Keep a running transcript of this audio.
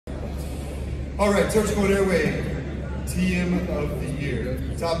All right, surgical and airway TM of the year.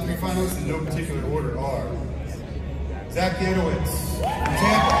 Top 3 finalists in no particular order are Zach Yanowitz from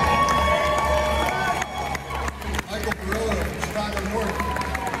Tampa, Michael Barola from Chicago North,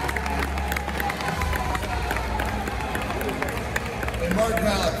 and Mark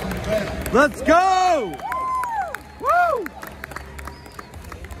Halik from the Bend. Let's go! Woo!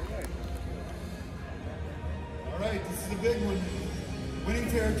 All right, this is a big one.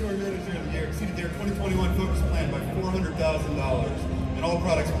 Winning territory manager of the year exceeded their 2021 focus plan by $400,000 and all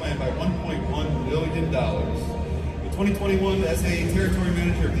products planned by $1.1 million. The 2021 SAE Territory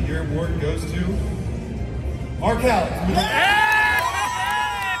Manager of the Year award goes to Mark Halik.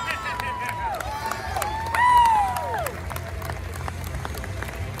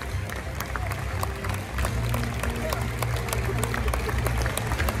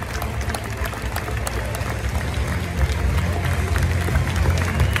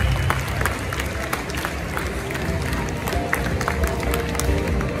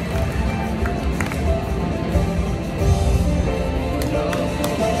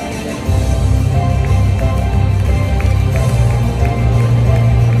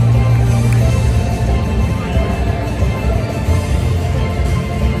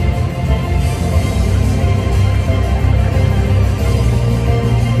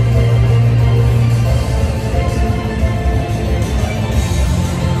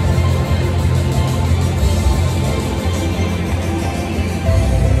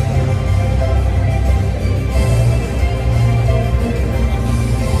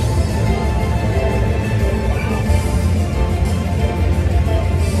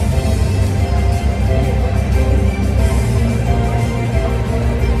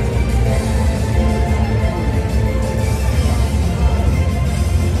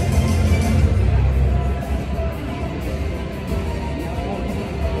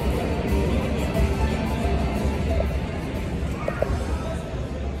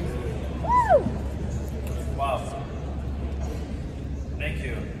 Thank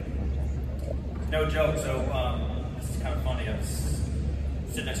you. No joke, so this is kind of funny. I was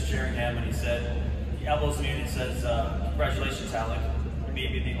sitting next to Sheringham and he elbows me and he says, congratulations, Halik. You may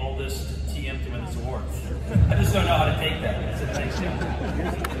be the oldest TM to win this award. I just don't know how to take that. I said, thanks, John.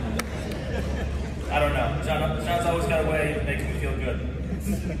 I don't know. John's always got a way of making me feel good.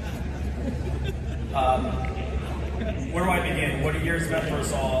 Where do I begin? What a year's been for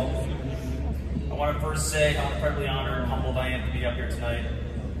us all. I want to first say how incredibly honored and humbled I am to be up here tonight.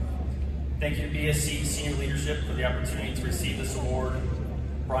 Thank you to BSC senior leadership for the opportunity to receive this award.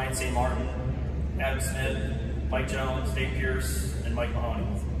 Brian St. Martin, Adam Smith, Mike Jones, Dave Pierce, and Mike Mahoney.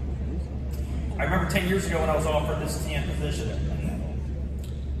 I remember 10 years ago when I was offered this TM position.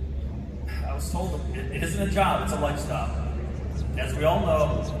 I was told it isn't a job, it's a lifestyle. As we all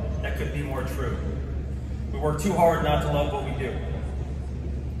know, that couldn't be more true. We work too hard not to love what we do.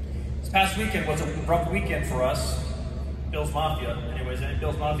 This past weekend was a rough weekend for us. Bills Mafia. Anyways, any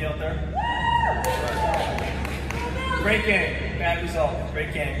Bills Mafia out there? Great game. Bad result.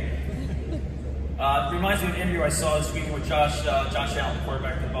 Great game. It reminds me of an interview I saw this weekend with Josh Allen, the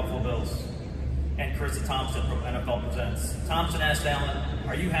quarterback of the Buffalo Bills, and Carissa Thompson from NFL Presents. Thompson asked Allen,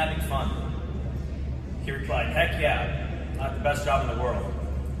 "Are you having fun?" He replied, "Heck yeah. I have the best job in the world."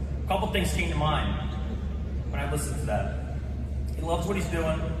 A couple things came to mind when I listened to that. He loves what he's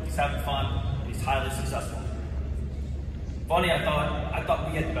doing, he's having fun, and he's highly successful. Funny, I thought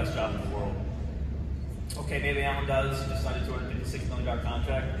we had the best job in the world. Okay, maybe Allen does. He just signed a $256 million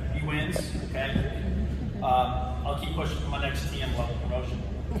contract. He wins, okay? I'll keep pushing for my next TM level promotion.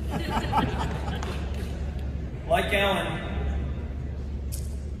 Like Allen,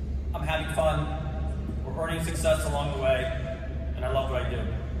 I'm having fun. We're earning success along the way, and I love what I do.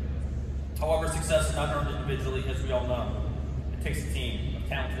 However, success is not earned individually, as we all know. It takes a team of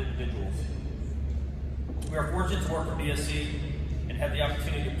talented individuals. We are fortunate to work for BSC and have the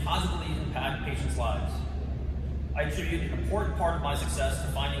opportunity to positively impact patients' lives. I attribute an important part of my success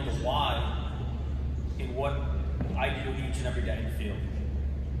to finding the why in what I do each and every day in the field.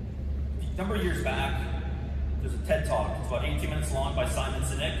 A number of years back, there's a TED Talk. It's about 18 minutes long by Simon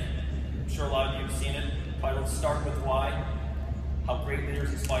Sinek. I'm sure a lot of you have seen it. Titled "Start with Why: How Great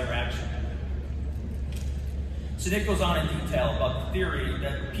Leaders Inspire Action." Sinek goes on in detail about the theory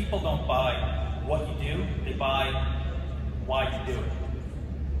that people don't buy what you do, they buy why you do it.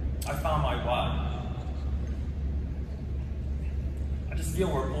 I found my why. I just feel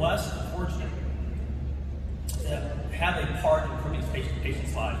we're blessed and fortunate to have a part in improving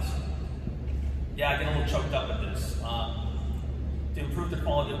patients' lives. Yeah, I get a little choked up at this. To improve the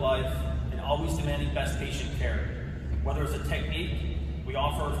quality of life and always demanding best patient care. Whether it's a technique We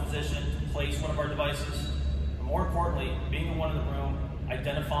offer a physician to place one of our devices, but more importantly, being the one in the room,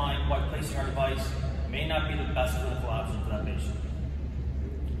 identifying why placing our device may not be the best clinical option for that patient.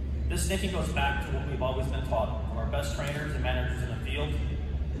 This thinking goes back to what we've always been taught from our best trainers and managers in the field.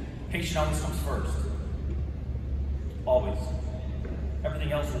 Patient always comes first. Always.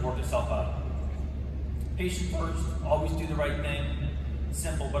 Everything else will work itself out. Patient first, always do the right thing.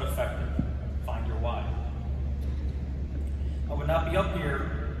 Simple but effective. Find your why. I would not be up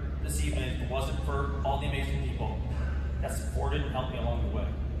here this evening if it wasn't for all the amazing people that supported and helped me along the way.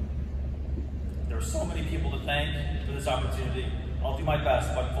 There are so many people to thank for this opportunity. I'll do my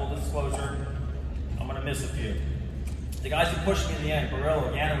best, but full disclosure, I'm going to miss a few. The guys who pushed me in the end,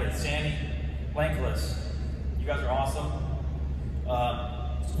 Barillo, Yanowitz, Sandy, Blankless, you guys are awesome.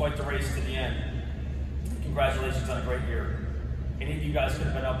 It's quite the race to the end. Congratulations on a great year. Any of you guys could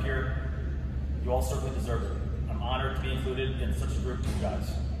have been up here. You all certainly deserve it. I'm honored to be included in such a group of you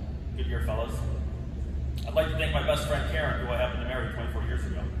guys. Good year, fellas. I'd like to thank my best friend Karen, who I happened to marry 24 years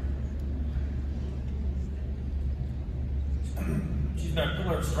ago. She's been a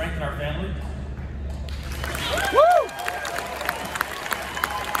pillar of strength in our family. Woo!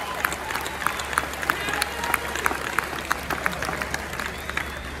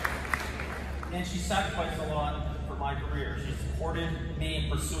 And she sacrificed a lot for my career. She supported me in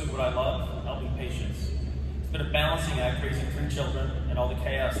pursuing what I love, helping patients. It's been a balancing act raising 3 children and all the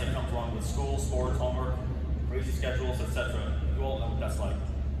chaos that comes along with school, sports, homework, crazy schedules, etc. You all know what that's like.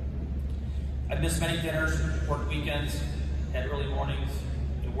 I've missed many dinners, worked weekends, had early mornings,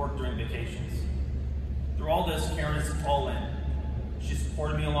 and worked during vacations. Through all this, Karen is all in. She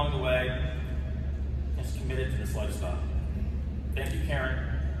supported me along the way and is committed to this lifestyle. Thank you, Karen,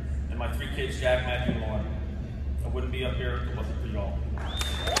 and my 3 kids, Jack, Matthew, and Lauren. I wouldn't be up here if it wasn't for you all.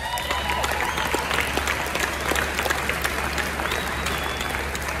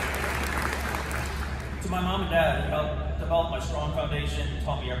 To my mom and dad, who helped develop my strong foundation and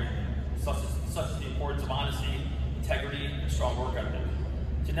taught me everything, such as the importance of honesty, integrity, and strong work ethic.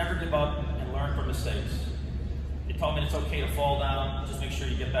 To never give up and learn from mistakes. They taught me it's okay to fall down, just make sure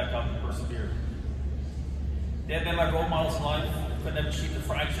you get back up and persevere. They have been my role models in life. I couldn't have achieved a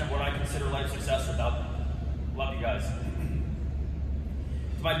fraction of what I consider life success without them. Love you guys.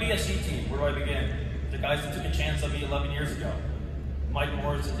 To my BSC team, where do I begin? The guys that took a chance on me 11 years ago. Mike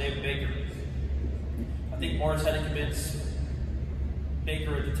Morris and David Baker. I think Morris had to convince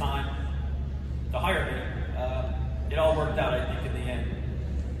Baker at the time to hire me. It all worked out, I think, in the end.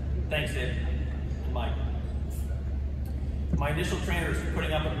 Thanks, David and Mike. My initial trainers for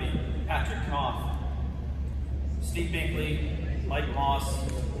putting up with me, Patrick Knopf, Steve Binkley, Mike Moss,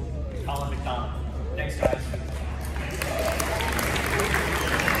 Colin McDonald. Thanks, guys.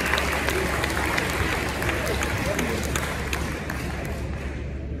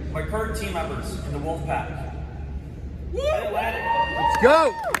 My current team members in the Wolfpack. Let's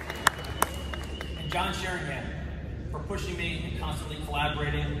go! And John Sheringham for pushing me and constantly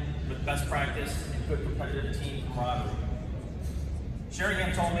collaborating with best practice and good competitive team camaraderie.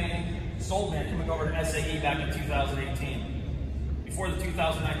 Sheringham sold me coming over to SAE back in 2018. Before the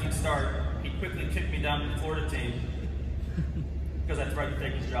 2019 start, he quickly kicked me down to the Florida team because I threatened to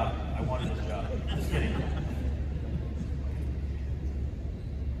take his job. I wanted his job. Just kidding.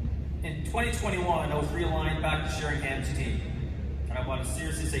 In 2021, I was realigned back to Sheringham's team. And I want to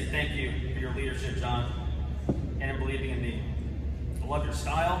seriously say thank you for your leadership, John, and in believing in me. I love your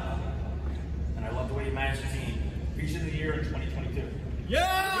style, and I love the way you manage the team. Patient of the Year in 2022.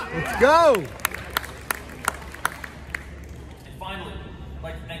 Yeah! Let's go! And finally, I'd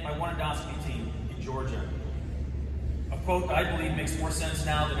like to thank my One Endoscopy team in Georgia. A quote that I believe makes more sense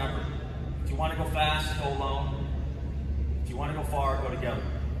now than ever. If you want to go fast, go alone. If you want to go far, go together.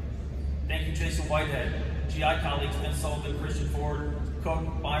 Thank you, Jason Whitehead, GI colleagues, Ben Sullivan, Christian Ford,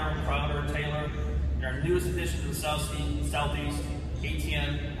 Cook, Byron, Crowder, Taylor, and our newest addition to the Southeast,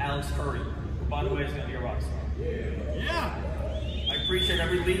 ATM, Alex Curry, who, by the way, is going to be a rock star. Yeah! I appreciate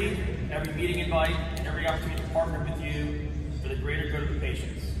every lead, every meeting invite, and every opportunity to partner with you for the greater good of the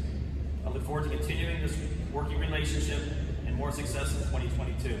patients. I look forward to continuing this working relationship and more success in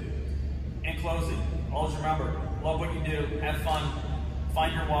 2022. In closing, always remember, love what you do, have fun,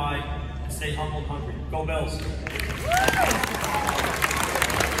 find your why, and stay humble and hungry. Go Bills!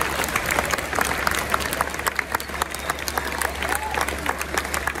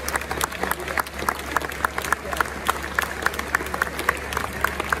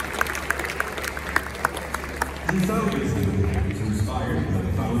 The Founders Dinner is inspired by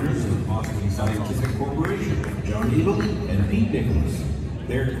the founders of Boston Scientific Corporation, John Eagle and Pete Nicholas.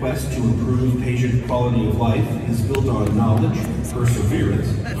 Their quest to improve patient quality of life is built on knowledge, perseverance,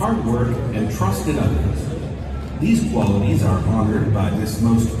 hard work, and trust in others. These qualities are honored by this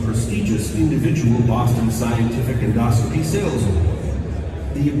most prestigious individual Boston Scientific Endoscopy Sales Award.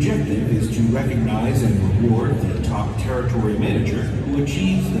 The objective is to recognize and reward the top territory manager who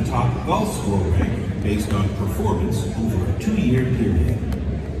achieves the top golf score rank based on performance over a 2-year period.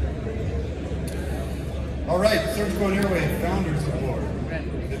 All right, Surgical and Airway Founders Award.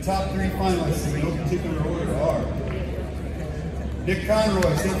 The top 3 finalists in no particular order are Nick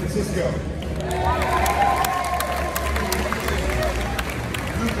Conroy, San Francisco.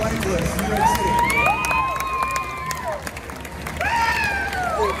 Drew Blankless, New York City.